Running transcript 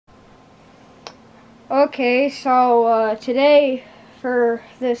Okay, so today for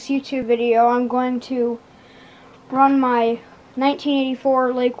this YouTube video, I'm going to run my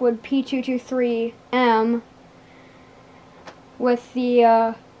 1984 Lakewood P-223M with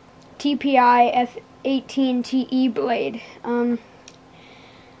the TPI F-18-TE blade. I'm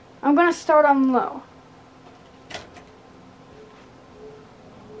going to start on low.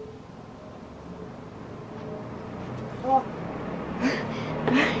 Oh.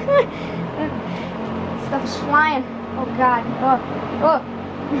 Stuff is flying. Oh God. Oh.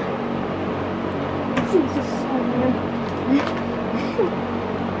 Jesus. Oh, man.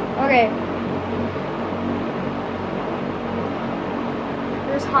 Okay.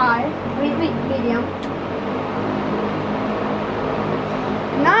 There's high. Wait, medium.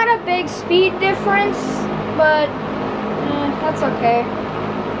 Not a big speed difference, but that's okay.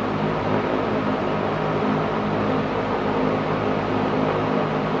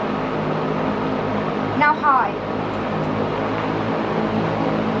 Now high.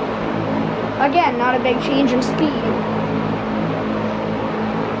 Again, not a big change in speed.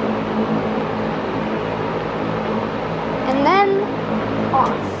 And then off.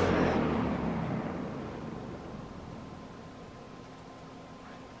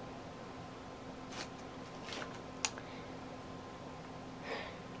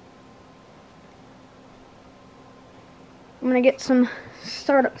 I'm gonna get some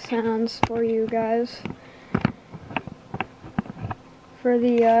startup sounds for you guys. For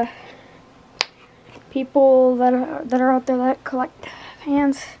the people that are out there that collect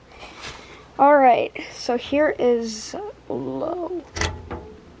fans. Alright, so here is low.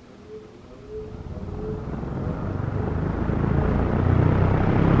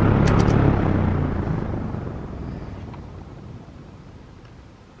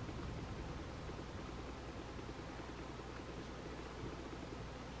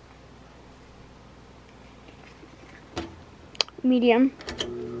 Medium.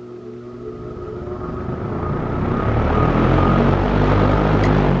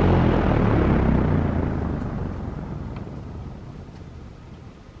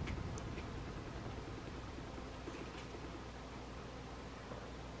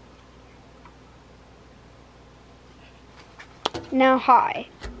 Now high.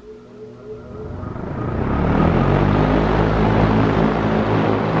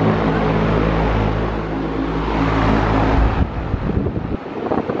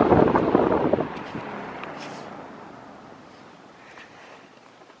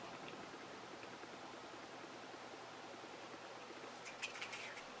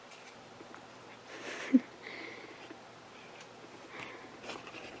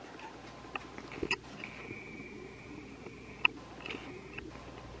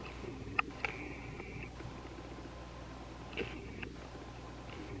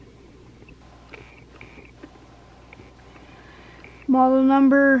 Model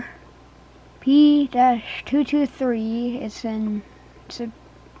number P-223. It's a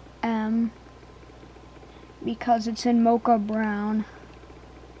M because it's in mocha brown.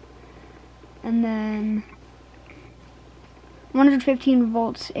 And then 115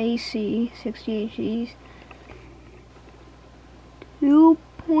 volts AC, 60 Hz,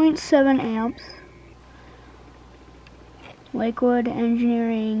 2.7 amps. Lakewood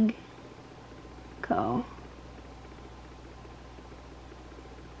Engineering Co.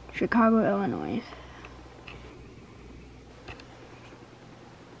 Chicago, Illinois.